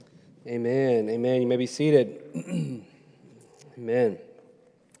Amen. Amen. You may be seated. Amen.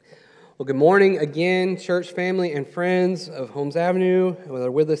 Well, good morning again, church family and friends of Holmes Avenue, who are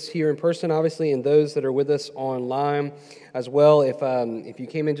with us here in person, obviously, and those that are with us online as well. If you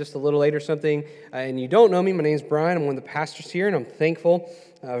came in just a little late or something and you don't know me, my name is Brian. I'm one of the pastors here, and I'm thankful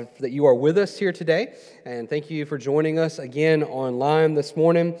that you are with us here today. And thank you for joining us again online this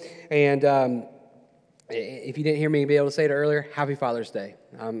morning. And if you didn't hear me be able to say it earlier, Happy Father's Day.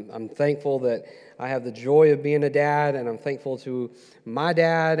 I'm thankful that I have the joy of being a dad, and I'm thankful to my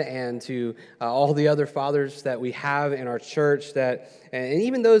dad and to all the other fathers that we have in our church, and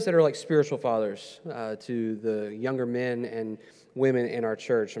even those that are like spiritual fathers to the younger men and women in our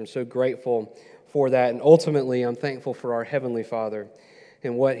church. I'm so grateful for that, and ultimately I'm thankful for our Heavenly Father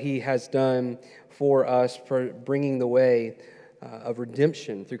and what He has done for us, for bringing the way of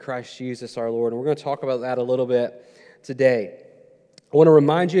redemption through Christ Jesus our Lord. And we're going to talk about that a little bit today. I want to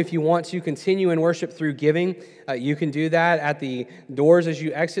remind you, if you want to continue in worship through giving, you can do that at the doors as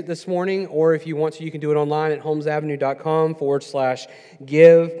you exit this morning, or if you want to, you can do it online at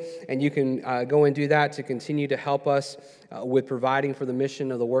holmesavenue.com/give, and you can go and do that to continue to help us with providing for the mission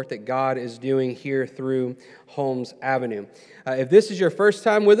of the work that God is doing here through Holmes Avenue. If this is your first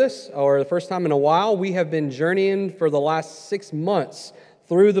time with us, or the first time in a while, we have been journeying for the last 6 months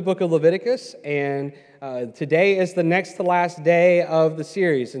through the book of Leviticus, and today is the next to last day of the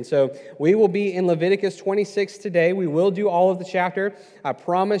series. And so we will be in Leviticus 26 today. We will do all of the chapter. I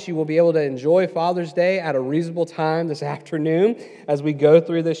promise you will be able to enjoy Father's Day at a reasonable time this afternoon as we go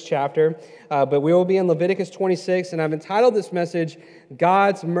through this chapter. But we will be in Leviticus 26, and I've entitled this message,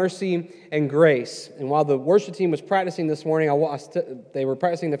 God's Mercy and Grace. And while the worship team was practicing this morning, they were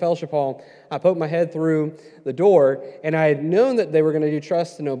practicing the fellowship hall, I poked my head through the door, and I had known that they were going to do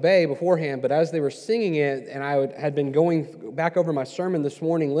Trust and Obey beforehand, but as they were singing it, and I had been going back over my sermon this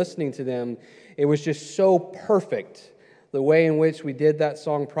morning listening to them, it was just so perfect, the way in which we did that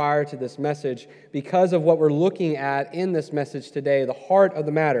song prior to this message, because of what we're looking at in this message today, the heart of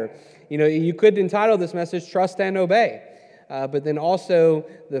the matter. You know, you could entitle this message Trust and Obey, but then also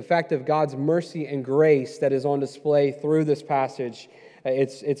the fact of God's mercy and grace that is on display through this passage.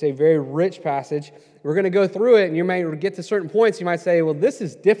 It's a very rich passage. We're going to go through it, and you may get to certain points. You might say, well, this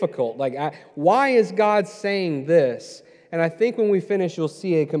is difficult. Why is God saying this? And I think when we finish, you'll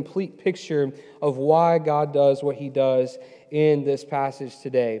see a complete picture of why God does what He does in this passage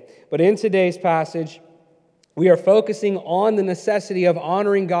today. But in today's passage, we are focusing on the necessity of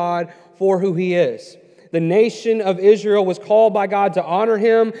honoring God for who He is. The nation of Israel was called by God to honor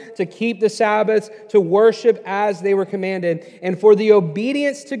Him, to keep the Sabbaths, to worship as they were commanded. And for the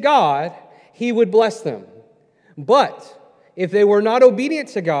obedience to God, He would bless them. But if they were not obedient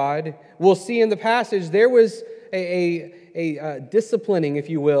to God, we'll see in the passage there was a disciplining, if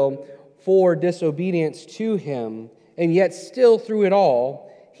you will, for disobedience to Him. And yet still through it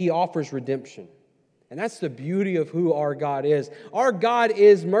all, He offers redemption. And that's the beauty of who our God is. Our God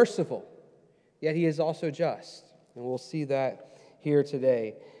is merciful, yet He is also just. And we'll see that here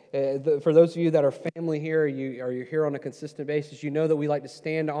today. For those of you that are family here, you're here on a consistent basis, you know that we like to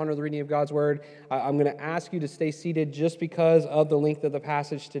stand to honor the reading of God's Word. I'm going to ask you to stay seated just because of the length of the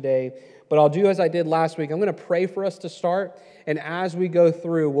passage today. But I'll do as I did last week. I'm going to pray for us to start, and as we go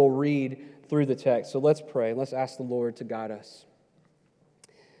through, we'll read through the text. So let's pray. Let's ask the Lord to guide us.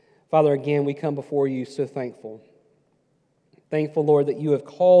 Father, again, we come before you so thankful. Thankful, Lord, that you have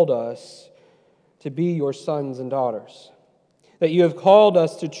called us to be your sons and daughters, that you have called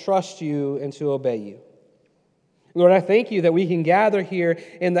us to trust you and to obey you. Lord, I thank you that we can gather here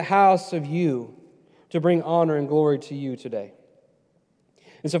in the house of you to bring honor and glory to you today.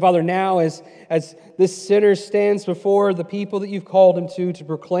 And so, Father, now as this sinner stands before the people that you've called him to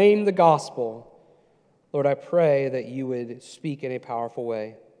proclaim the gospel, Lord, I pray that you would speak in a powerful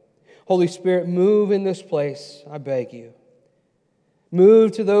way. Holy Spirit, move in this place, I beg you.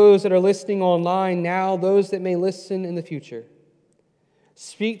 Move to those that are listening online now, those that may listen in the future.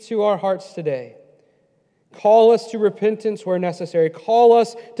 Speak to our hearts today. Call us to repentance where necessary. Call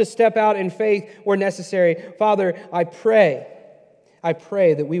us to step out in faith where necessary. Father, I pray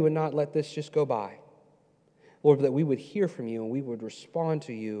that we would not let this just go by. Lord, that we would hear from you and we would respond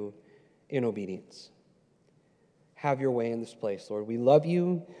to you in obedience. Have your way in this place, Lord. We love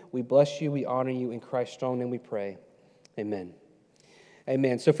you, we bless you, we honor you. In Christ's strong name we pray. Amen.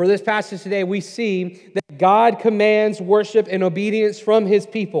 Amen. So for this passage today, we see that God commands worship and obedience from His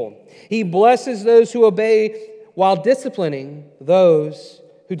people. He blesses those who obey while disciplining those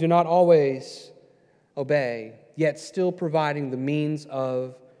who do not always obey, yet still providing the means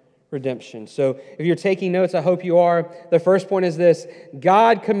of redemption. So if you're taking notes, I hope you are. The first point is this: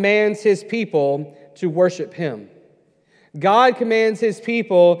 God commands His people to worship Him. God commands His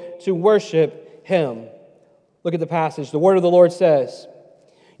people to worship Him. Look at the passage. The word of the Lord says,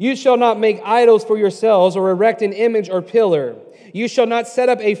 "You shall not make idols for yourselves or erect an image or pillar. You shall not set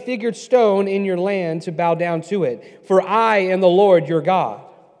up a figured stone in your land to bow down to it. For I am the Lord your God."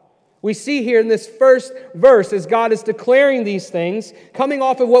 We see here in this first verse, as God is declaring these things, coming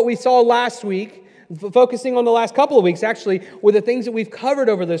off of what we saw last week, focusing on the last couple of weeks, actually, with the things that we've covered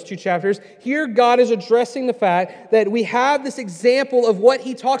over those two chapters, here God is addressing the fact that we have this example of what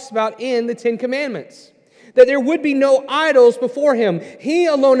He talks about in the Ten Commandments. That there would be no idols before Him. He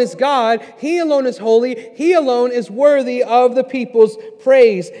alone is God. He alone is holy. He alone is worthy of the people's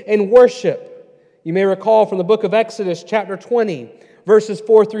praise and worship. You may recall from the book of Exodus, chapter 20, verses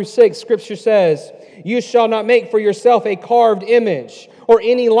 4 through 6, Scripture says, "You shall not make for yourself a carved image or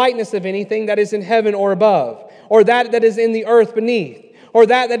any likeness of anything that is in heaven or above, or that is in the earth beneath, or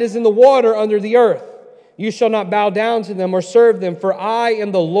that is in the water under the earth. You shall not bow down to them or serve them, for I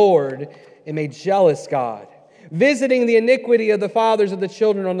am the Lord, am a jealous God, visiting the iniquity of the fathers of the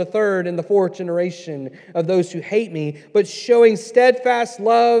children on the third and the fourth generation of those who hate me, but showing steadfast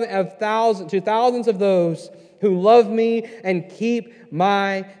love to thousands of those who love me and keep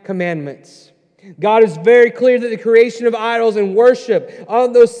my commandments." God is very clear that the creation of idols and worship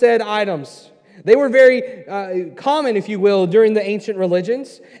of those said items, they were very common, if you will, during the ancient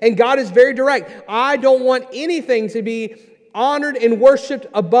religions. And God is very direct. I don't want anything to be honored and worshiped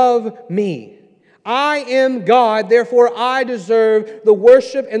above me. I am God, therefore I deserve the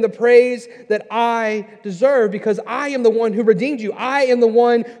worship and the praise that I deserve, because I am the one who redeemed you. I am the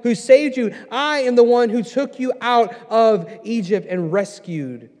one who saved you. I am the one who took you out of Egypt and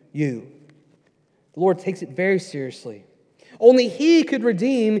rescued you. The Lord takes it very seriously. Only He could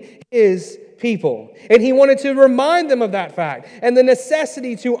redeem His people. And He wanted to remind them of that fact and the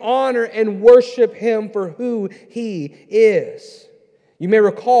necessity to honor and worship Him for who He is. You may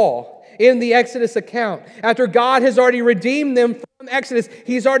recall in the Exodus account, after God has already redeemed them from Exodus,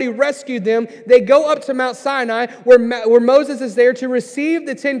 He's already rescued them, they go up to Mount Sinai where Moses is there to receive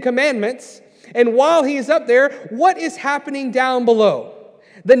the Ten Commandments. And while he is up there, what is happening down below?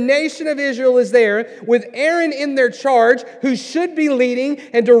 The nation of Israel is there with Aaron in their charge, who should be leading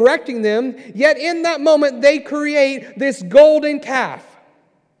and directing them. Yet in that moment, they create this golden calf.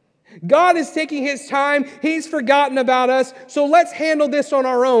 God is taking His time. He's forgotten about us. So let's handle this on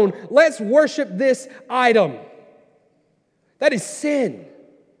our own. Let's worship this item. That is sin.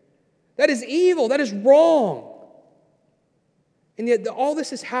 That is evil. That is wrong. And yet all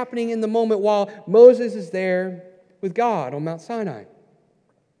this is happening in the moment while Moses is there with God on Mount Sinai.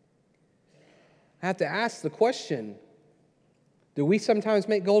 I have to ask the question, do we sometimes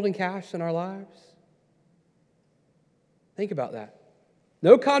make golden calves in our lives? Think about that.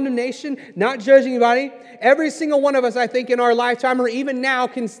 No condemnation, not judging anybody. Every single one of us, I think, in our lifetime or even now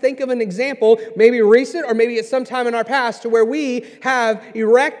can think of an example, maybe recent or maybe at some time in our past, to where we have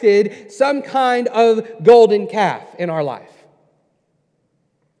erected some kind of golden calf in our life.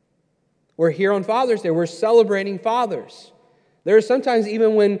 We're here on Father's Day. We're celebrating fathers. There are sometimes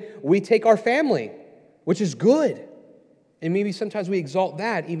even when we take our family, which is good, and maybe sometimes we exalt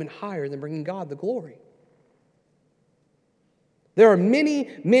that even higher than bringing God the glory. There are many,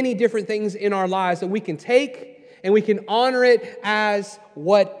 many different things in our lives that we can take and we can honor it as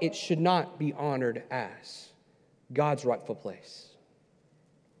what it should not be honored as, God's rightful place.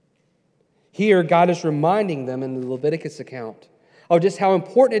 Here, God is reminding them in the Leviticus account of just how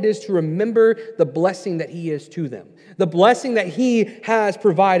important it is to remember the blessing that He is to them, the blessing that He has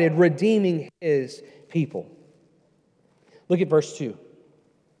provided, redeeming His people. Look at verse 2.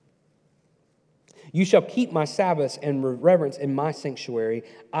 "You shall keep my Sabbaths and reverence in my sanctuary.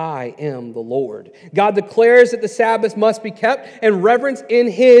 I am the Lord." God declares that the Sabbath must be kept and reverenced in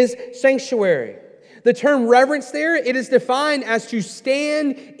His sanctuary. The term reverence there, it is defined as to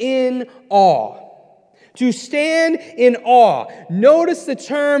stand in awe. To stand in awe. Notice the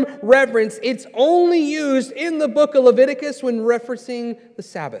term reverence. It's only used in the book of Leviticus when referencing the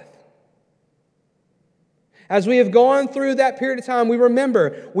Sabbath. As we have gone through that period of time, we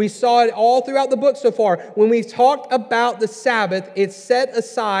remember, we saw it all throughout the book so far. When we talked about the Sabbath, it's set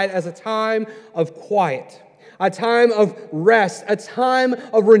aside as a time of quiet, a time of rest, a time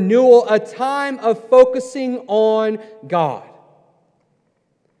of renewal, a time of focusing on God.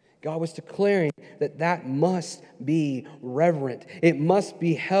 God was declaring that that must be reverent. It must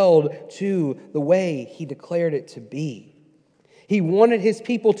be held to the way He declared it to be. He wanted his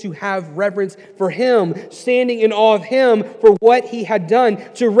people to have reverence for him, standing in awe of him for what he had done,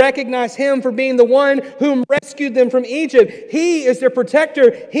 to recognize him for being the one whom rescued them from Egypt. He is their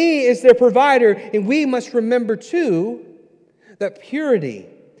protector. He is their provider. And we must remember, too, that purity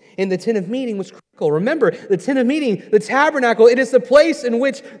in the tent of meeting was critical. Remember, the tent of meeting, the tabernacle, it is the place in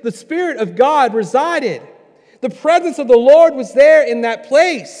which the Spirit of God resided. The presence of the Lord was there in that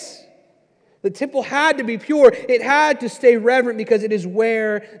place. The temple had to be pure. It had to stay reverent because it is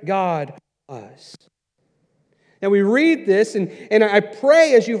where God was. Now we read this, and I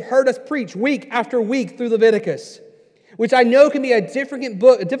pray as you've heard us preach week after week through Leviticus, which I know can be a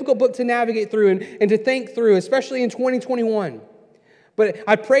difficult book to navigate through and to think through, especially in 2021. But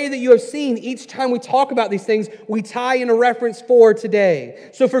I pray that you have seen each time we talk about these things, we tie in a reference for today.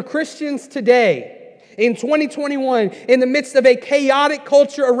 So for Christians today, in 2021, in the midst of a chaotic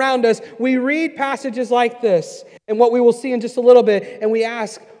culture around us, we read passages like this and what we will see in just a little bit, and we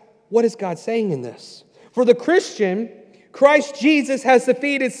ask, what is God saying in this? For the Christian, Christ Jesus has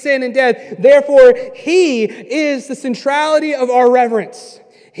defeated sin and death. Therefore, He is the centrality of our reverence.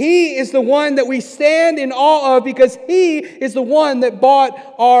 He is the one that we stand in awe of because He is the one that bought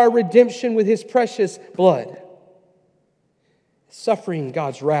our redemption with His precious blood. Suffering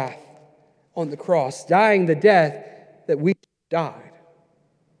God's wrath on the cross, dying the death that we died.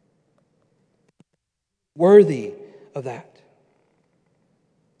 Worthy of that.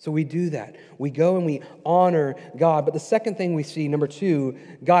 So we do that. We go and we honor God. But the second thing we see, number 2,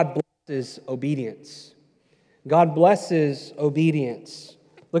 God blesses obedience. God blesses obedience.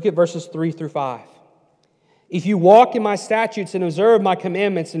 Look at verses 3 through 5. If you walk in my statutes and observe my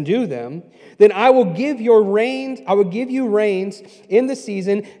commandments and do them, then I will give you rains in the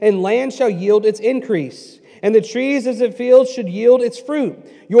season, and land shall yield its increase, and the trees of the field should yield its fruit.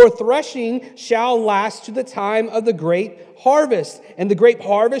 Your threshing shall last to the time of the great harvest, and the grape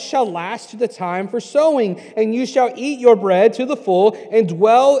harvest shall last to the time for sowing, and you shall eat your bread to the full and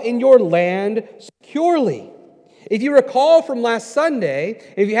dwell in your land securely. If you recall from last Sunday,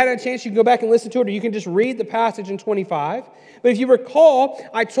 if you had a chance, you can go back and listen to it, or you can just read the passage in 25. But if you recall,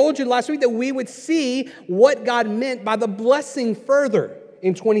 I told you last week that we would see what God meant by the blessing further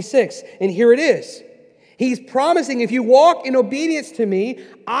in 26. And here it is. He's promising, if you walk in obedience to me,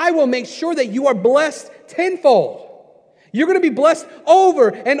 I will make sure that you are blessed tenfold. You're going to be blessed over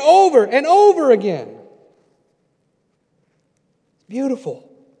and over and over again. It's beautiful.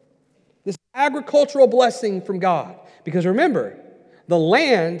 This agricultural blessing from God. Because remember, the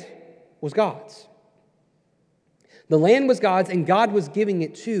land was God's. The land was God's, and God was giving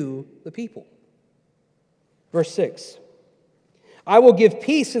it to the people. Verse 6. I will give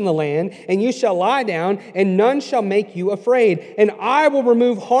peace in the land, and you shall lie down, and none shall make you afraid. And I will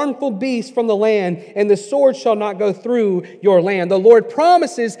remove harmful beasts from the land, and the sword shall not go through your land. The Lord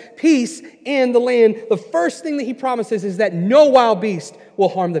promises peace in the land. The first thing that He promises is that no wild beast will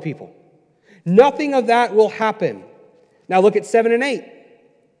harm the people. Nothing of that will happen. Now look at 7 and 8.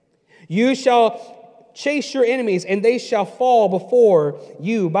 You shall chase your enemies, and they shall fall before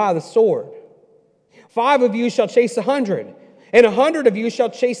you by the sword. 5 of you shall chase 100, and 100 of you shall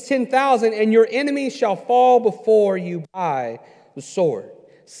chase 10,000, and your enemies shall fall before you by the sword.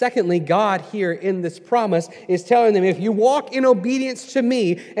 Secondly, God here in this promise is telling them, if you walk in obedience to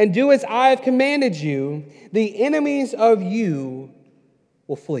me and do as I have commanded you, the enemies of you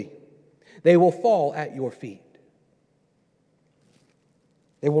will flee. They will fall at your feet.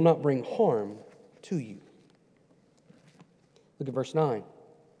 They will not bring harm to you. Look at verse 9.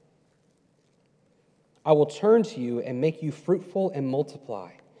 I will turn to you and make you fruitful and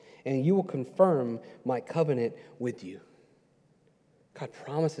multiply, and you will confirm my covenant with you. God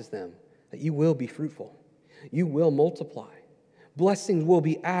promises them that you will be fruitful. You will multiply. Blessings will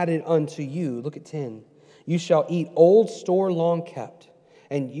be added unto you. Look at 10. You shall eat old store long kept,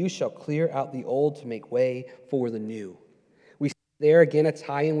 and you shall clear out the old to make way for the new. We see there again a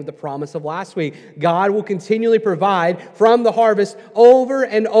tie-in with the promise of last week. God will continually provide from the harvest over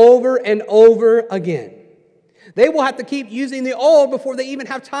and over and over again. They will have to keep using the old before they even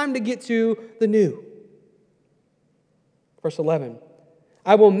have time to get to the new. Verse 11.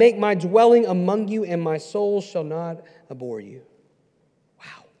 I will make my dwelling among you, and my soul shall not abhor you.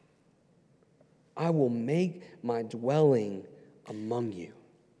 Wow. I will make my dwelling among you.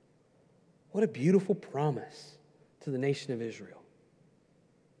 What a beautiful promise to the nation of Israel.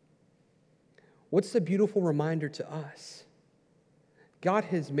 What's the beautiful reminder to us? God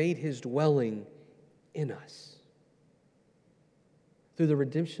has made His dwelling in us through the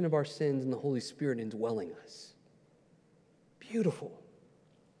redemption of our sins and the Holy Spirit indwelling us. Beautiful.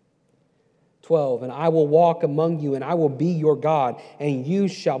 12, and I will walk among you, and I will be your God, and you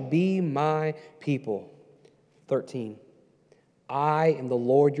shall be my people. 13, I am the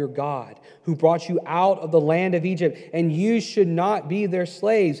Lord your God, who brought you out of the land of Egypt, and you should not be their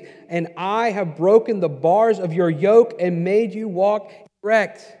slaves. And I have broken the bars of your yoke and made you walk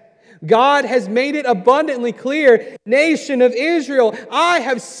erect. God has made it abundantly clear, nation of Israel, I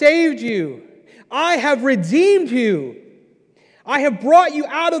have saved you. I have redeemed you. I have brought you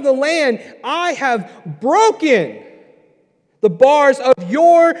out of the land. I have broken the bars of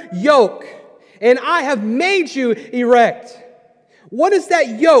your yoke, and I have made you erect. What is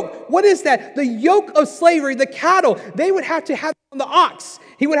that yoke? What is that? The yoke of slavery, the cattle, they would have to have on the ox.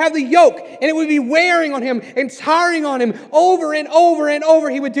 He would have the yoke, and it would be wearing on him and tiring on him over and over and over.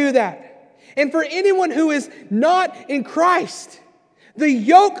 He would do that. And for anyone who is not in Christ, the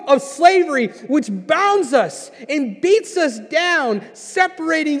yoke of slavery, which bounds us and beats us down,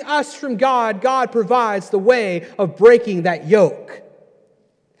 separating us from God, God provides the way of breaking that yoke.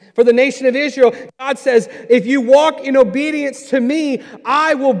 For the nation of Israel, God says, if you walk in obedience to me,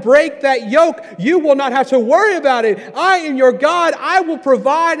 I will break that yoke. You will not have to worry about it. I am your God. I will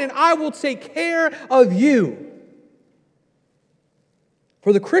provide and I will take care of you.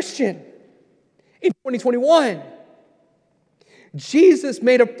 For the Christian, in 2021, Jesus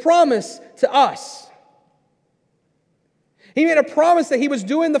made a promise to us. He made a promise that he was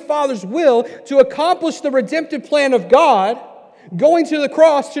doing the Father's will to accomplish the redemptive plan of God, going to the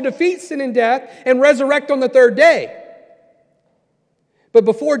cross to defeat sin and death and resurrect on the third day. But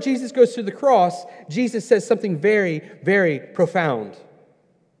before Jesus goes to the cross, Jesus says something very, very profound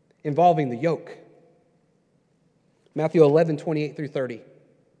involving the yoke. Matthew 11, 28 through 30.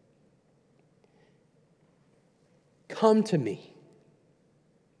 Come to me,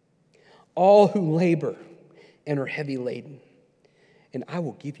 all who labor and are heavy laden, and I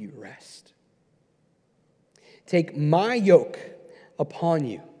will give you rest. Take my yoke upon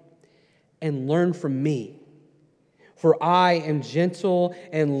you and learn from me, for I am gentle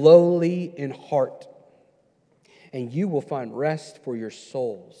and lowly in heart, and you will find rest for your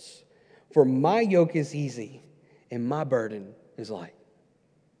souls. For my yoke is easy and my burden is light.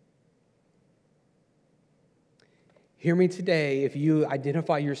 Hear me today if you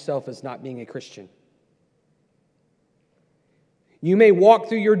identify yourself as not being a Christian. You may walk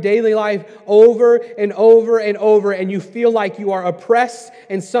through your daily life over and over and over, and you feel like you are oppressed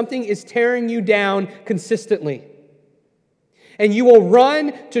and something is tearing you down consistently. And you will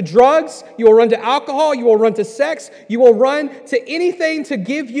run to drugs, you will run to alcohol, you will run to sex, you will run to anything to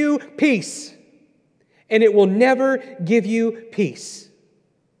give you peace. And it will never give you peace.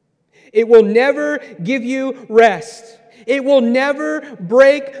 It will never give you rest. It will never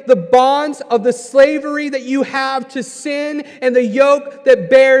break the bonds of the slavery that you have to sin and the yoke that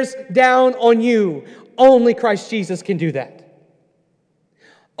bears down on you. Only Christ Jesus can do that.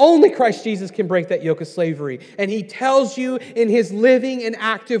 Only Christ Jesus can break that yoke of slavery. And he tells you in his living and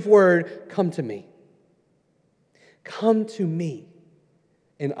active word, come to me. Come to me,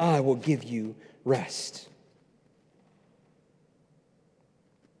 and I will give you rest.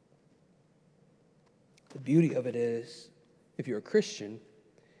 The beauty of it is, if you're a Christian,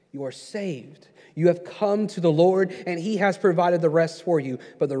 you are saved. You have come to the Lord, and he has provided the rest for you.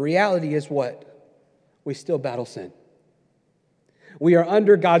 But the reality is what? We still battle sin. We are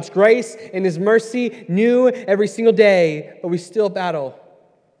under God's grace and his mercy new every single day, but we still battle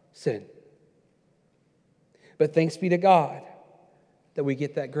sin. But thanks be to God that we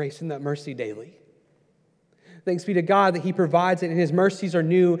get that grace and that mercy daily. Thanks be to God that he provides it, and his mercies are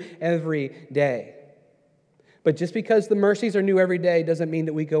new every day. But just because the mercies are new every day doesn't mean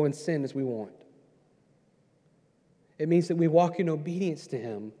that we go and sin as we want. It means that we walk in obedience to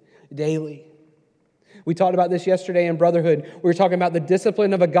him daily. We talked about this yesterday in Brotherhood. We were talking about the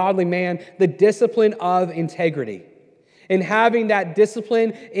discipline of a godly man, the discipline of integrity, and having that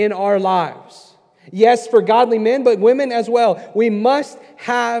discipline in our lives. Yes, for godly men, but women as well. We must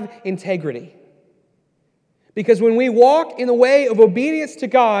have integrity. Because when we walk in the way of obedience to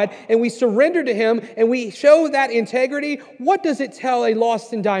God and we surrender to him and we show that integrity, what does it tell a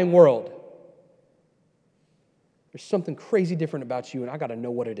lost and dying world? There's something crazy different about you, and I got to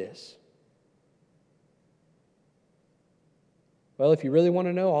know what it is. Well, if you really want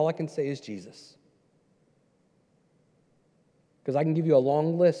to know, all I can say is Jesus. Because I can give you a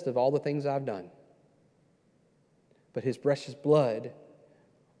long list of all the things I've done. But his precious blood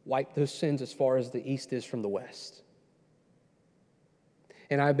wiped those sins as far as the east is from the west.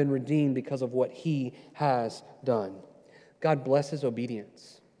 And I've been redeemed because of what he has done. God blesses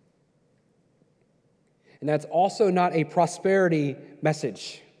obedience. And that's also not a prosperity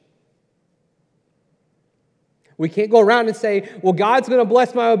message. We can't go around and say, well, God's going to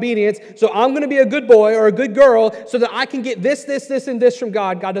bless my obedience, so I'm going to be a good boy or a good girl so that I can get this, and this from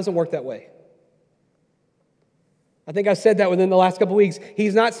God. God doesn't work that way. I think I said that within the last couple of weeks.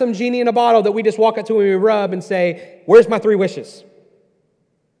 He's not some genie in a bottle that we just walk up to and we rub and say, where's my 3 wishes?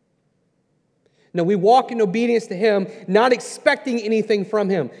 No, we walk in obedience to Him, not expecting anything from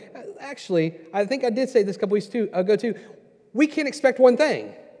Him. Actually, I think I did say this a couple weeks ago too. We can't expect one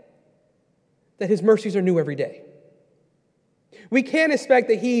thing, that His mercies are new every day. We can't expect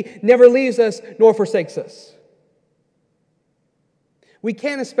that He never leaves us nor forsakes us. We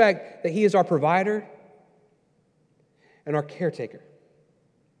can't expect that He is our provider and our caretaker.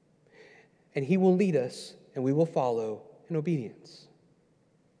 And He will lead us and we will follow in obedience.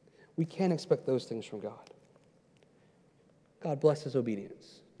 We can't expect those things from God. God blesses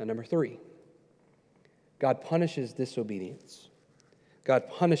obedience. Now, number 3, God punishes disobedience. God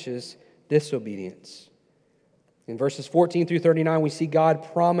punishes disobedience. In verses 14 through 39, we see God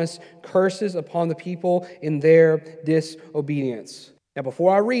promise curses upon the people in their disobedience. Now,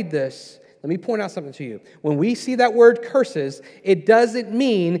 before I read this, let me point out something to you. When we see that word curses, it doesn't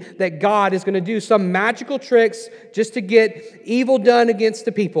mean that God is going to do some magical tricks just to get evil done against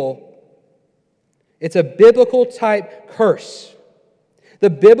the people. It's a biblical type curse. The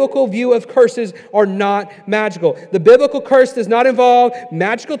biblical view of curses are not magical. The biblical curse does not involve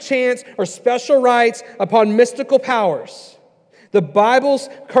magical chance or special rights upon mystical powers. The Bible's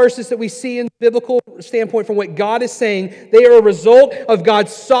curses that we see in the biblical standpoint from what God is saying, they are a result of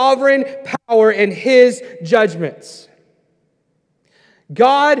God's sovereign power and His judgments.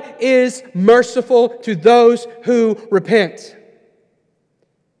 God is merciful to those who repent.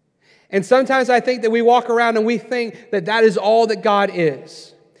 And sometimes I think that we walk around and we think that that is all that God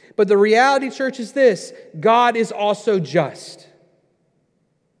is. But the reality, church, is this: God is also just.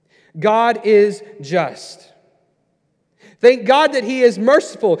 God is just. Thank God that He is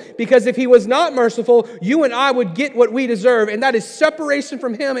merciful, because if He was not merciful, you and I would get what we deserve, and that is separation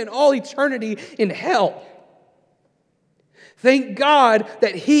from Him in all eternity in hell. Thank God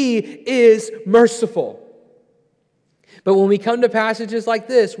that He is merciful. But when we come to passages like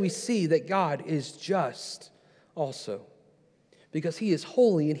this, we see that God is just also, because He is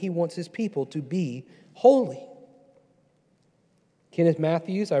holy and He wants His people to be holy. Kenneth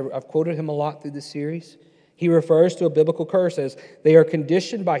Matthews, I've quoted him a lot through this series. He refers to a biblical curse as they are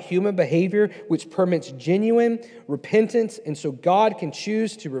conditioned by human behavior which permits genuine repentance, and so God can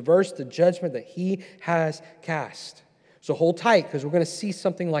choose to reverse the judgment that He has cast. So hold tight, because we're going to see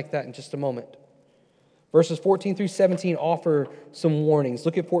something like that in just a moment. Verses 14 through 17 offer some warnings.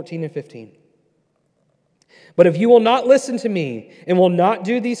 Look at 14 and 15. But if you will not listen to me and will not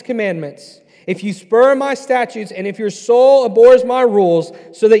do these commandments, if you spurn my statutes, and if your soul abhors my rules,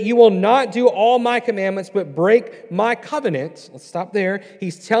 so that you will not do all my commandments, but break my covenant. Let's stop there.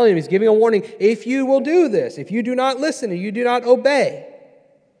 He's telling him, he's giving a warning. If you will do this, if you do not listen and you do not obey.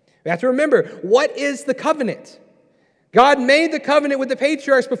 We have to remember, what is the covenant? God made the covenant with the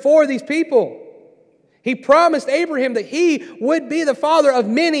patriarchs before these people. He promised Abraham that he would be the father of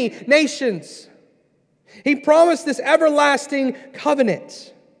many nations. He promised this everlasting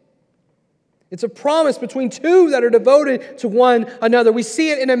covenant. It's a promise between two that are devoted to one another. We see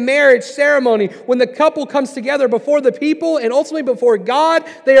it in a marriage ceremony. When the couple comes together before the people and ultimately before God,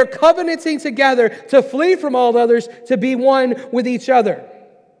 they are covenanting together to flee from all others, to be one with each other.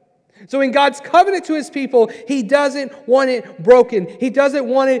 So in God's covenant to His people, He doesn't want it broken. He doesn't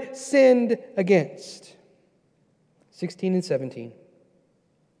want it sinned against. 16 and 17.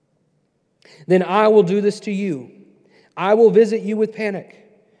 Then I will do this to you. I will visit you with panic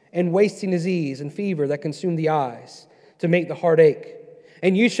and wasting disease and fever that consume the eyes, to make the heart ache.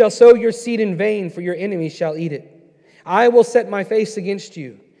 And you shall sow your seed in vain, for your enemies shall eat it. I will set my face against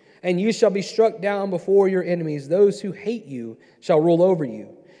you, and you shall be struck down before your enemies. Those who hate you shall rule over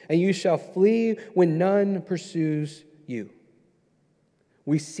you, and you shall flee when none pursues you.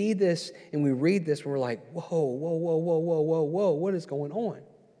 We see this and we read this and we're like, whoa, what is going on?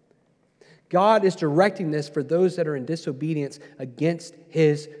 God is directing this for those that are in disobedience against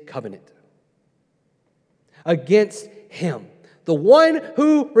His covenant. Against Him. The one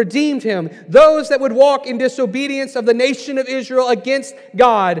who redeemed him. Those that would walk in disobedience of the nation of Israel against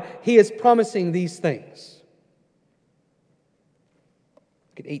God. He is promising these things.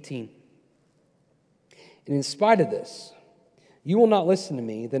 Look at 18. And in spite of this, you will not listen to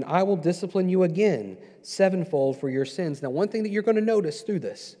me, then I will discipline you again sevenfold for your sins. Now, one thing that you're going to notice through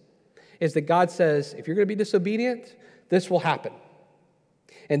this is that God says, if you're going to be disobedient, this will happen.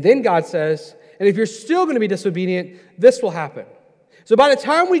 And then God says, and if you're still going to be disobedient, this will happen. So by the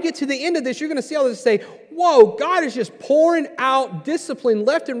time we get to the end of this, you're going to see all this and say, whoa, God is just pouring out discipline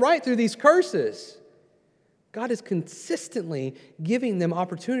left and right through these curses. God is consistently giving them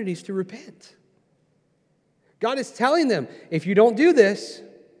opportunities to repent. God is telling them, if you don't do this,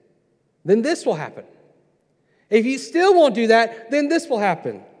 then this will happen. If you still won't do that, then this will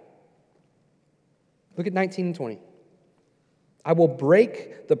happen. Look at 19 and 20. I will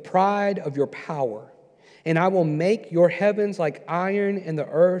break the pride of your power, and I will make your heavens like iron and the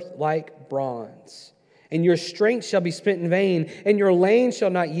earth like bronze. And your strength shall be spent in vain, and your land shall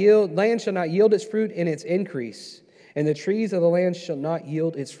not yield its fruit in its increase, and the trees of the land shall not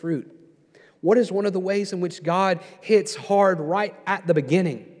yield its fruit. What is one of the ways in which God hits hard right at the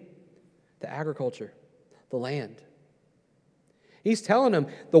beginning? The agriculture, the land. He's telling them,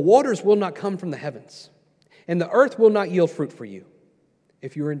 the waters will not come from the heavens, and the earth will not yield fruit for you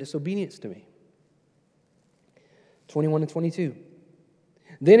if you are in disobedience to me. 21 and 22.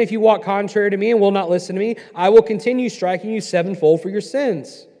 Then if you walk contrary to me and will not listen to me, I will continue striking you sevenfold for your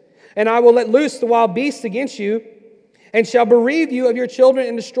sins. And I will let loose the wild beasts against you, and shall bereave you of your children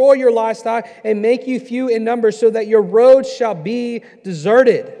and destroy your livestock and make you few in number, so that your roads shall be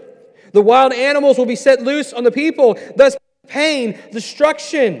deserted. The wild animals will be set loose on the people, thus pain,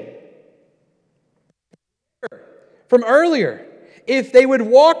 destruction. From earlier, if they would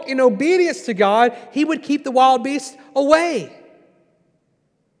walk in obedience to God, He would keep the wild beasts away.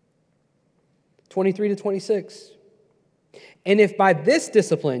 23 to 26. And if by this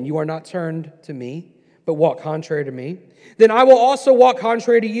discipline you are not turned to me, but walk contrary to me, then I will also walk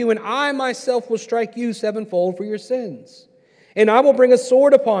contrary to you, and I myself will strike you sevenfold for your sins. And I will bring a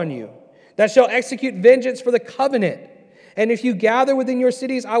sword upon you that shall execute vengeance for the covenant. And if you gather within your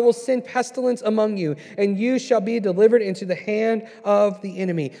cities, I will send pestilence among you, and you shall be delivered into the hand of the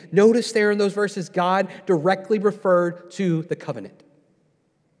enemy. Notice there in those verses, God directly referred to the covenant.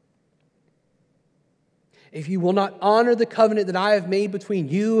 If you will not honor the covenant that I have made between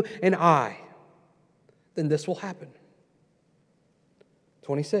you and I, then this will happen.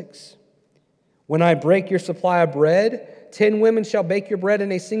 26. When I break your supply of bread, 10 women shall bake your bread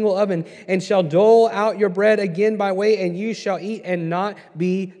in a single oven, and shall dole out your bread again by weight, and you shall eat and not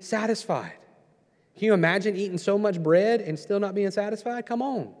be satisfied. Can you imagine eating so much bread and still not being satisfied? Come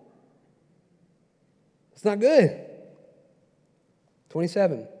on. It's not good.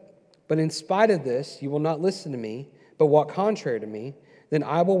 27. But in spite of this, you will not listen to me, but walk contrary to me. Then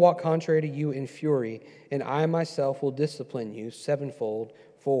I will walk contrary to you in fury, and I myself will discipline you sevenfold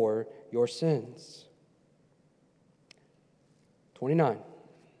for your sins. 29.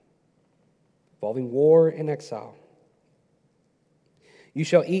 Involving war and exile. You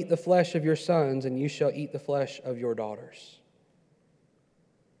shall eat the flesh of your sons, and you shall eat the flesh of your daughters.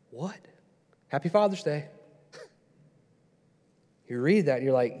 What? Happy Father's Day. You read that, and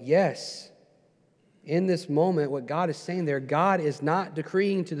you're like, yes. In this moment, what God is saying there, God is not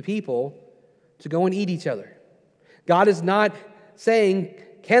decreeing to the people to go and eat each other. God is not saying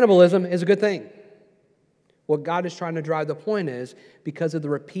cannibalism is a good thing. What God is trying to drive the point is, because of the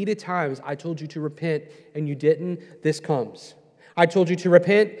repeated times I told you to repent and you didn't, this comes. I told you to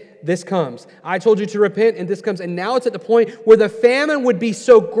repent, this comes. I told you to repent and this comes. And now it's at the point where the famine would be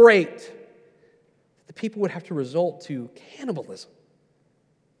so great that the people would have to resort to cannibalism.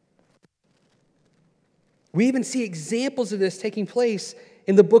 We even see examples of this taking place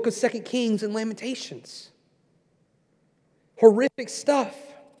in the book of 2 Kings and Lamentations. Horrific stuff.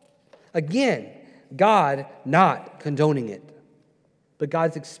 Again, God not condoning it, but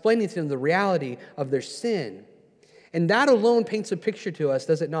God's explaining to them the reality of their sin. And that alone paints a picture to us,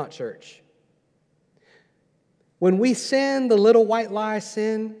 does it not, church? When we sin, the little white lie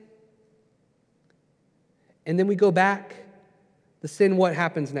sin, and then we go back, the sin, what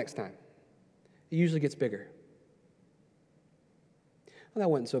happens next time? It usually gets bigger. Well, that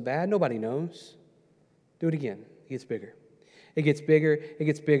wasn't so bad. Nobody knows. Do it again. It gets bigger. It gets bigger. It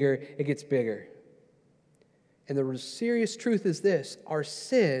gets bigger. It gets bigger. And the serious truth is this: our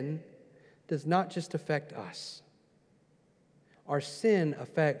sin does not just affect us. Our sin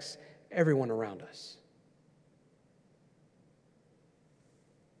affects everyone around us.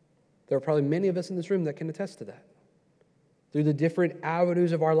 There are probably many of us in this room that can attest to that. Through the different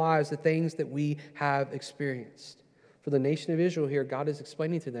avenues of our lives, the things that we have experienced. For the nation of Israel here, God is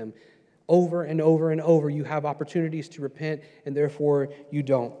explaining to them over and over and over, you have opportunities to repent, and therefore you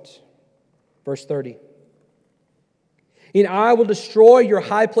don't. Verse 30. And I will destroy your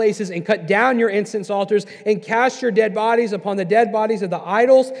high places and cut down your incense altars and cast your dead bodies upon the dead bodies of the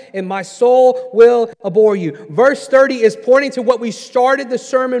idols, and my soul will abhor you. Verse 30 is pointing to what we started the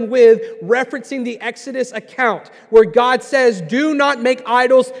sermon with, referencing the Exodus account, where God says, do not make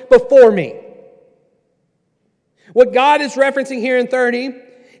idols before me. What God is referencing here in 30,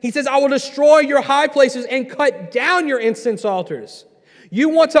 he says, I will destroy your high places and cut down your incense altars. You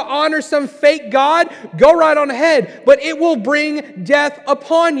want to honor some fake God? Go right on ahead, but it will bring death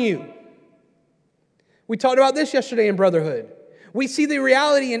upon you. We talked about this yesterday in Brotherhood. We see the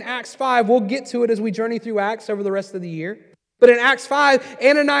reality in Acts 5. We'll get to it as we journey through Acts over the rest of the year. But in Acts 5,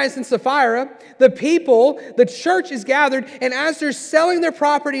 Ananias and Sapphira, the people, the church is gathered, and as they're selling their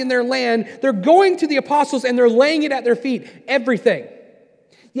property and their land, they're going to the apostles and they're laying it at their feet, everything.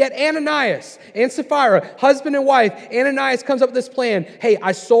 Yet Ananias and Sapphira, husband and wife, Ananias comes up with this plan. Hey,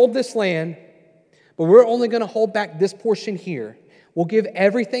 I sold this land, but we're only going to hold back this portion here. We'll give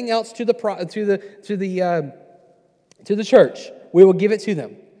everything else to the church. We will give it to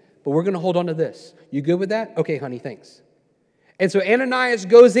them, but we're going to hold on to this. You good with that? Okay, honey, thanks. And so Ananias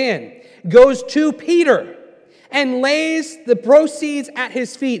goes to Peter, and lays the proceeds at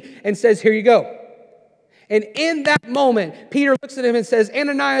his feet and says, here you go. And in that moment, Peter looks at him and says,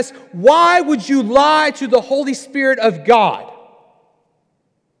 Ananias, why would you lie to the Holy Spirit of God?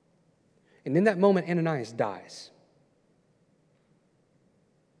 And in that moment, Ananias dies.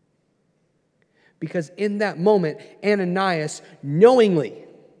 Because in that moment, Ananias knowingly,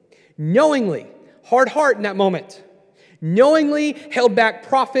 hard heart in that moment, knowingly held back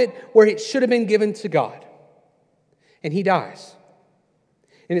profit where it should have been given to God. And he dies.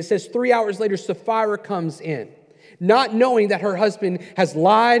 And it says 3 hours later, Sapphira comes in, not knowing that her husband has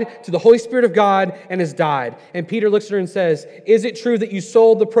lied to the Holy Spirit of God and has died. And Peter looks at her and says, is it true that you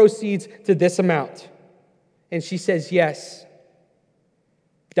sold the proceeds to this amount? And she says, yes.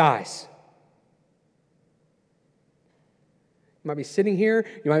 Dies. You might be sitting here,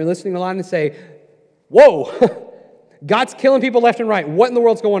 you might be listening online and say, whoa, God's killing people left and right. What in the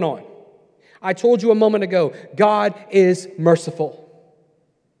world's going on? I told you a moment ago, God is merciful.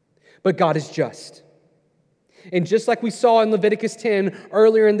 But God is just. And just like we saw in Leviticus 10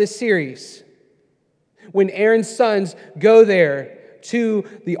 earlier in this series, when Aaron's sons go there to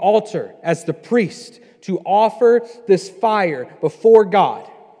the altar as the priest to offer this fire before God,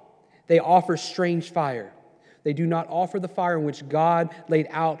 they offer strange fire. They do not offer the fire in which God laid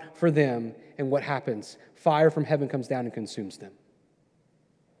out for them. And what happens? Fire from heaven comes down and consumes them.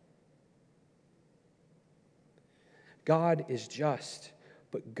 God is just.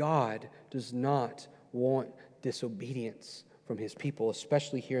 But God does not want disobedience from his people,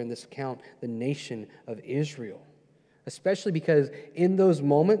 especially here in this account, the nation of Israel. Especially because in those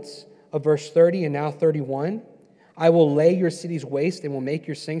moments of verse 30 and now 31, I will lay your cities waste and will make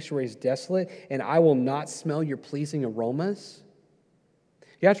your sanctuaries desolate, and I will not smell your pleasing aromas.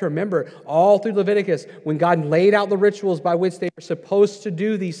 You have to remember, all through Leviticus, when God laid out the rituals by which they were supposed to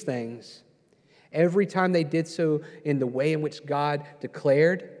do these things, every time they did so in the way in which God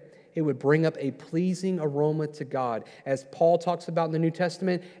declared, it would bring up a pleasing aroma to God. As Paul talks about in the New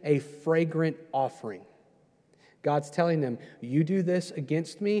Testament, a fragrant offering. God's telling them, you do this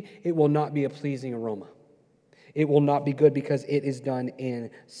against me, it will not be a pleasing aroma. It will not be good because it is done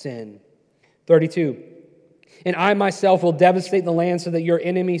in sin. 32. And I myself will devastate the land so that your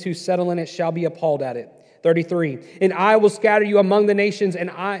enemies who settle in it shall be appalled at it. 33, and I will scatter you among the nations,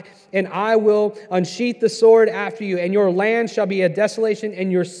 and I will unsheath the sword after you, and your land shall be a desolation,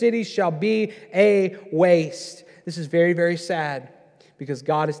 and your cities shall be a waste. This is very, very sad, because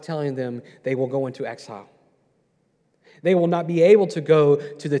God is telling them they will go into exile. They will not be able to go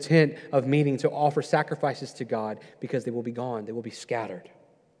to the tent of meeting to offer sacrifices to God, because they will be gone. They will be scattered.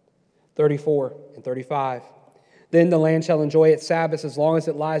 34 and 35, then the land shall enjoy its Sabbaths as long as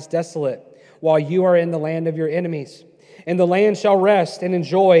it lies desolate, while you are in the land of your enemies. And the land shall rest and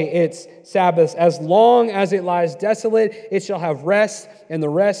enjoy its Sabbaths. As long as it lies desolate, it shall have rest, and the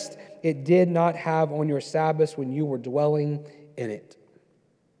rest it did not have on your Sabbaths when you were dwelling in it.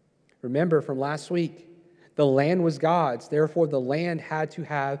 Remember from last week, the land was God's. Therefore, the land had to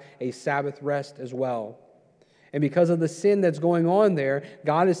have a Sabbath rest as well. And because of the sin that's going on there,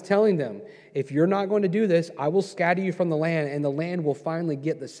 God is telling them, if you're not going to do this, I will scatter you from the land, and the land will finally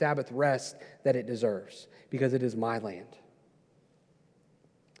get the Sabbath rest that it deserves, because it is my land.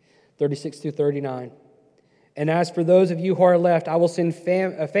 36 through 39. And as for those of you who are left, I will send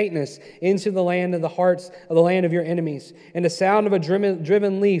a faintness into the land of the hearts of the land of your enemies, and the sound of a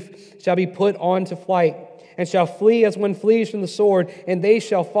driven leaf shall be put on to flight, and shall flee as one flees from the sword, and they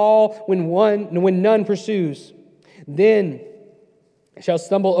shall fall when none pursues. Then shall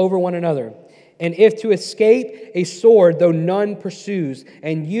stumble over one another. And if to escape a sword, though none pursues,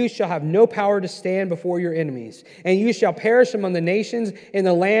 and you shall have no power to stand before your enemies, and you shall perish among the nations, in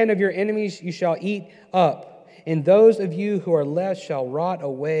the land of your enemies you shall eat up. And those of you who are left shall rot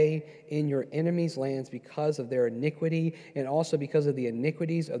away in your enemies' lands because of their iniquity, and also because of the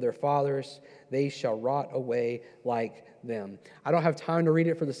iniquities of their fathers, they shall rot away like them. I don't have time to read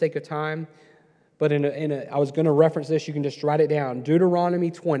it for the sake of time, but I was going to reference this. You can just write it down. Deuteronomy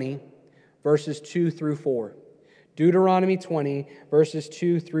 20, verses 2 through 4. Deuteronomy 20, verses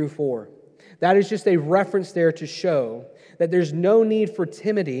 2 through 4. That is just a reference there to show that there's no need for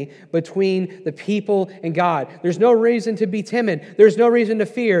timidity between the people and God. There's no reason to be timid. There's no reason to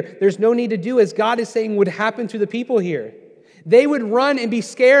fear. There's no need to do as God is saying would happen to the people here. They would run and be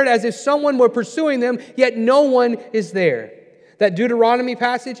scared as if someone were pursuing them, yet no one is there. That Deuteronomy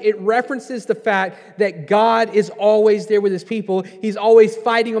passage, it references the fact that God is always there with His people. He's always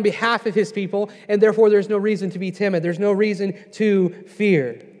fighting on behalf of His people, and therefore there's no reason to be timid. There's no reason to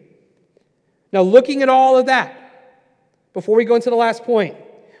fear. Now, looking at all of that, before we go into the last point,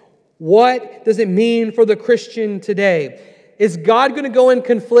 what does it mean for the Christian today? Is God going to go and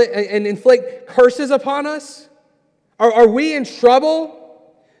inflict curses upon us? Are we in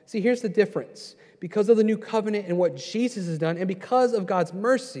trouble? See, here's the difference. Because of the new covenant and what Jesus has done, and because of God's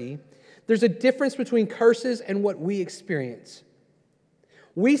mercy, there's a difference between curses and what we experience.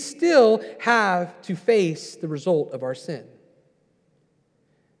 We still have to face the result of our sin.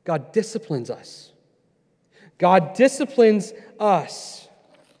 God disciplines us. God disciplines us.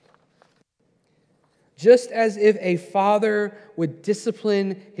 Just as if a father would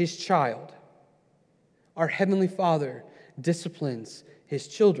discipline his child, our Heavenly Father disciplines His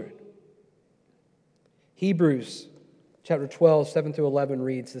children. Hebrews chapter 12, 7 through 11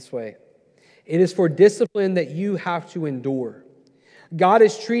 reads this way. It is for discipline that you have to endure. God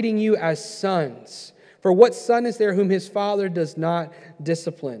is treating you as sons. For what son is there whom his father does not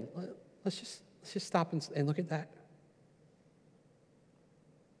discipline? Let's just stop and look at that.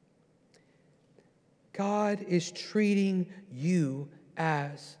 God is treating you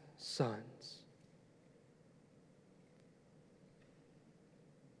as sons.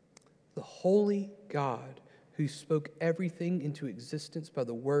 The holy God who spoke everything into existence by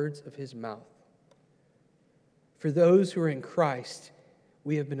the words of His mouth. For those who are in Christ,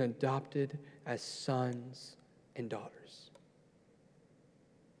 we have been adopted as sons and daughters.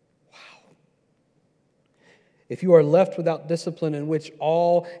 Wow. If you are left without discipline in which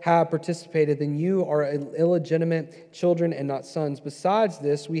all have participated, then you are illegitimate children and not sons. Besides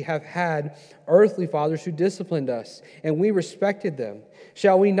this, we have had earthly fathers who disciplined us, and we respected them.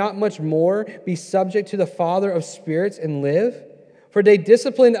 Shall we not much more be subject to the Father of spirits and live? For they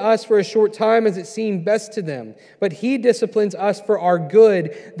disciplined us for a short time as it seemed best to them. But He disciplines us for our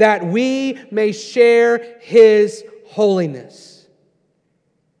good, that we may share His holiness.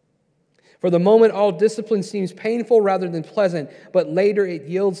 For the moment, all discipline seems painful rather than pleasant, but later it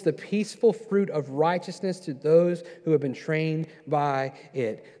yields the peaceful fruit of righteousness to those who have been trained by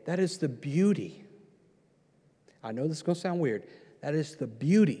it. That is the beauty. I know this is going to sound weird. That is the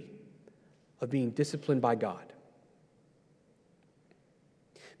beauty of being disciplined by God.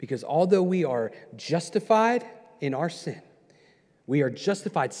 Because although we are justified in our sin, we are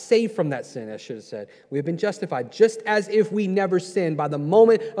justified, saved from that sin, I should have said. We have been justified just as if we never sinned by the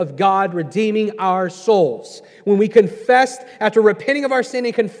moment of God redeeming our souls. When we confessed, after repenting of our sin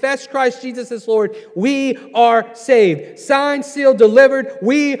and confessed Christ Jesus as Lord, we are saved. Signed, sealed, delivered.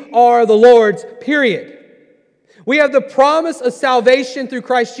 We are the Lord's, period. We have the promise of salvation through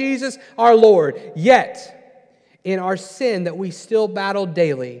Christ Jesus our Lord. Yet, in our sin that we still battle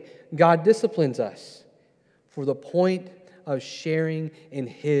daily, God disciplines us for the point of sharing in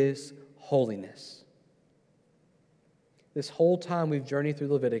His holiness. This whole time we've journeyed through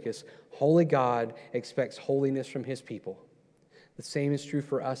Leviticus, holy God expects holiness from His people. The same is true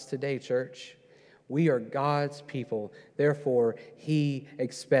for us today, church. We are God's people. Therefore, He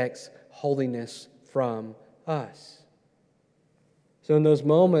expects holiness from us. So in those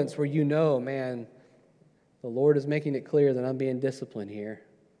moments where you know, man, the Lord is making it clear that I'm being disciplined here,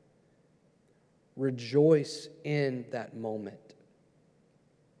 rejoice in that moment.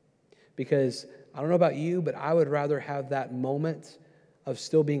 Because I don't know about you, but I would rather have that moment of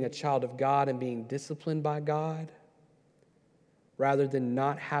still being a child of God and being disciplined by God rather than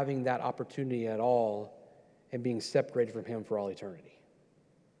not having that opportunity at all and being separated from Him for all eternity.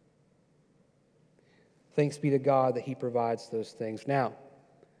 Thanks be to God that He provides those things. Now,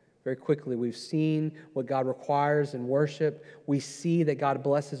 Very quickly, we've seen what God requires in worship. We see that God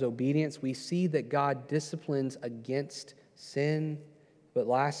blesses obedience. We see that God disciplines against sin. But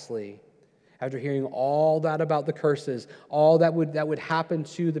lastly, after hearing all that about the curses, all that would happen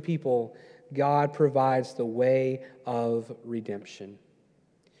to the people, God provides the way of redemption.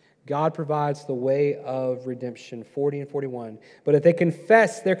 God provides the way of redemption, 40 and 41. But if they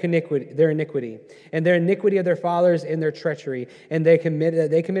confess their iniquity and their iniquity of their fathers in their treachery, and they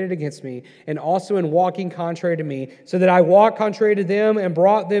committed against me, and also in walking contrary to me, so that I walked contrary to them and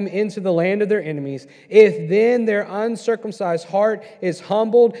brought them into the land of their enemies, if then their uncircumcised heart is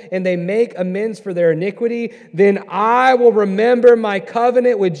humbled and they make amends for their iniquity, then I will remember my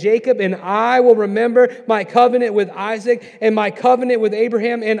covenant with Jacob, and I will remember my covenant with Isaac, and my covenant with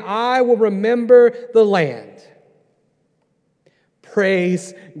Abraham, and I will remember the land.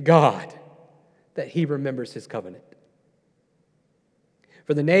 Praise God that He remembers His covenant.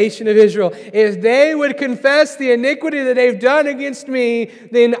 For the nation of Israel, if they would confess the iniquity that they've done against me,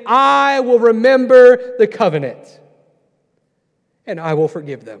 then I will remember the covenant, and I will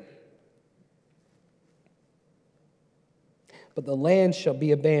forgive them. But the land shall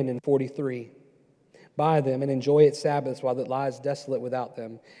be abandoned, 43. By them, and enjoy its Sabbaths while it lies desolate without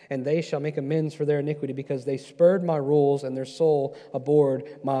them. And they shall make amends for their iniquity, because they spurned my rules and their soul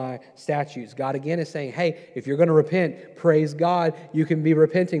abhorred my statutes. God again is saying, hey, if you're going to repent, praise God, you can be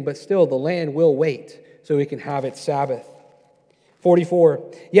repenting, but still the land will wait so we can have its Sabbath.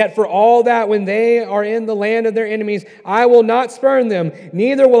 44, yet for all that when they are in the land of their enemies, I will not spurn them,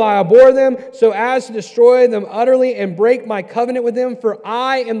 neither will I abhor them, so as to destroy them utterly and break my covenant with them, for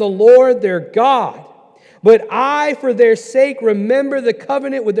I am the Lord their God. But I, for their sake, remember the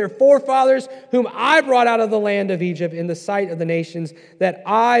covenant with their forefathers, whom I brought out of the land of Egypt in the sight of the nations, that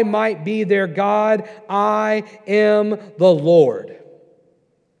I might be their God. I am the Lord.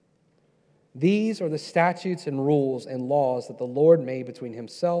 These are the statutes and rules and laws that the Lord made between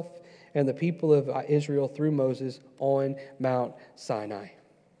Himself and the people of Israel through Moses on Mount Sinai.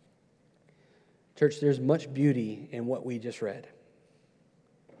 Church, there's much beauty in what we just read,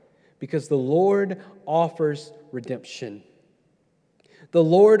 because the Lord offers redemption. The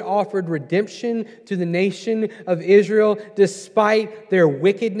Lord offered redemption to the nation of Israel despite their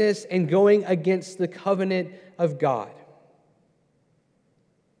wickedness and going against the covenant of God.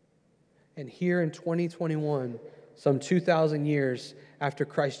 And here in 2021, some 2,000 years after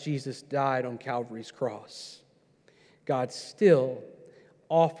Christ Jesus died on Calvary's cross, God still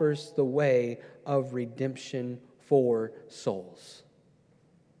offers the way of redemption for souls.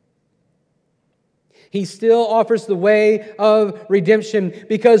 He still offers the way of redemption,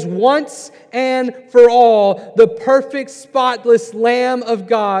 because once and for all, the perfect, spotless Lamb of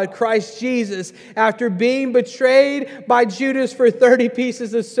God, Christ Jesus, after being betrayed by Judas for 30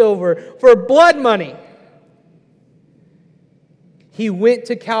 pieces of silver, for blood money, He went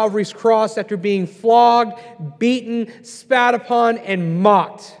to Calvary's cross after being flogged, beaten, spat upon, and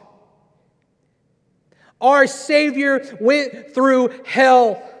mocked. Our Savior went through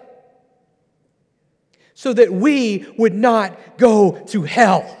hell so that we would not go to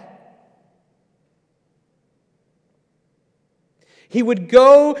hell. He would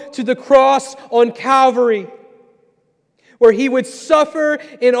go to the cross on Calvary, where He would suffer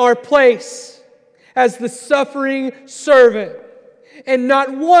in our place as the suffering servant. And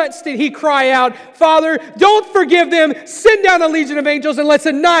not once did He cry out, Father, don't forgive them, send down a legion of angels and let's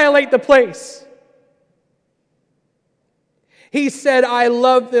annihilate the place. He said, I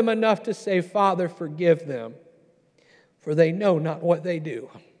love them enough to say, Father, forgive them, for they know not what they do.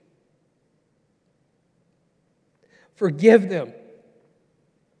 Forgive them.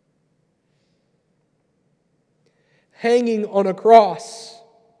 Hanging on a cross,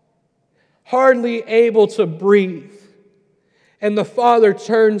 hardly able to breathe. And the Father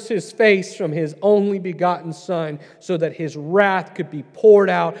turns His face from His only begotten Son so that His wrath could be poured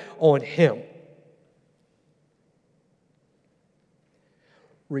out on Him.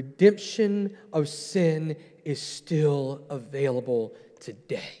 Redemption of sin is still available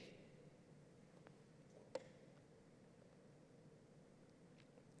today.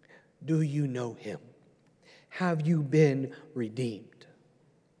 Do you know Him? Have you been redeemed?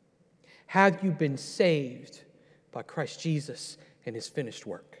 Have you been saved by Christ Jesus and His finished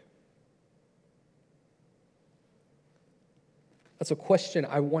work? That's a question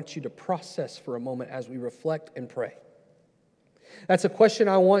I want you to process for a moment as we reflect and pray. That's a question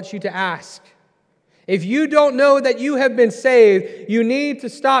I want you to ask. If you don't know that you have been saved, you need to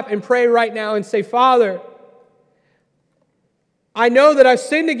stop and pray right now and say, Father, I know that I've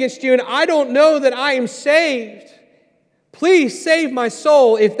sinned against You, and I don't know that I am saved. Please save my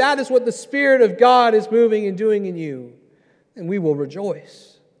soul. If that is what the Spirit of God is moving and doing in you, then we will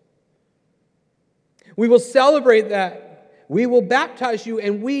rejoice. We will celebrate that. We will baptize you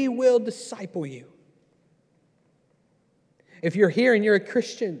and we will disciple you. If you're here and you're a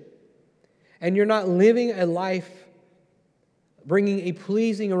Christian and you're not living a life bringing a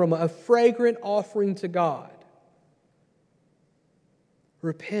pleasing aroma, a fragrant offering to God,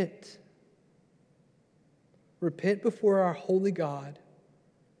 repent. Repent before our holy God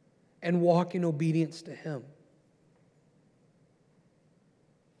and walk in obedience to Him.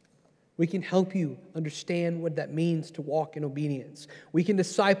 We can help you understand what that means to walk in obedience. We can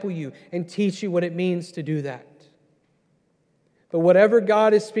disciple you and teach you what it means to do that. But whatever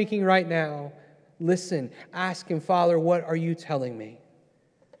God is speaking right now, listen, ask Him, Father, what are you telling me?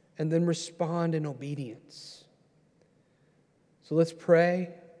 And then respond in obedience. So let's pray.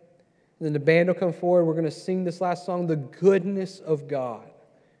 And then the band will come forward. We're going to sing this last song, The Goodness of God.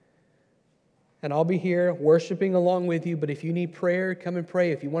 And I'll be here worshiping along with you. But if you need prayer, come and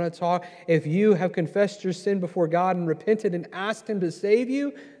pray. If you want to talk, if you have confessed your sin before God and repented and asked Him to save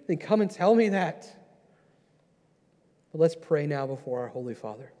you, then come and tell me that. But let's pray now before our Holy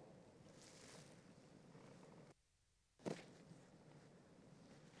Father.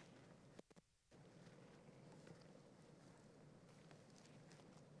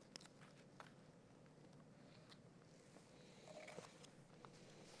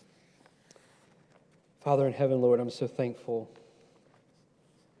 Father in heaven, Lord, I'm so thankful,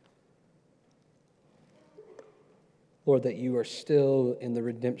 Lord, that you are still in the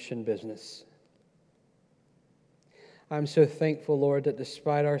redemption business. I'm so thankful, Lord, that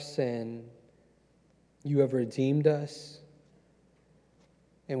despite our sin, you have redeemed us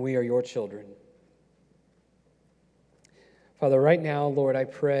and we are your children. Father, right now, Lord, I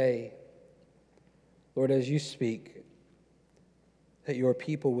pray, Lord, as you speak, that your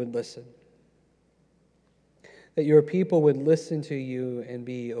people would listen. That your people would listen to you and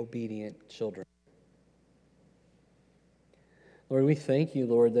be obedient children. Lord, we thank you,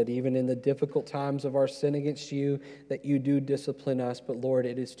 Lord, that even in the difficult times of our sin against you, that you do discipline us. But Lord,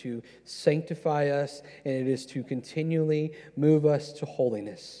 it is to sanctify us and it is to continually move us to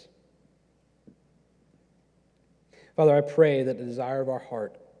holiness. Father, I pray that the desire of our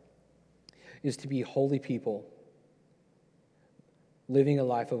heart is to be holy people, living a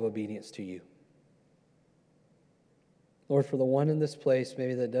life of obedience to you. Lord, for the one in this place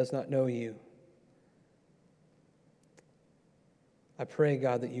maybe that does not know you, I pray,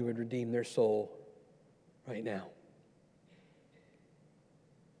 God, that you would redeem their soul right now.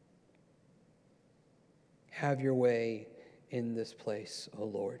 Have your way in this place, O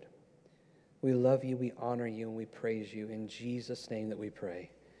Lord. We love you, we honor you, and we praise you. In Jesus' name that we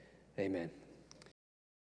pray. Amen.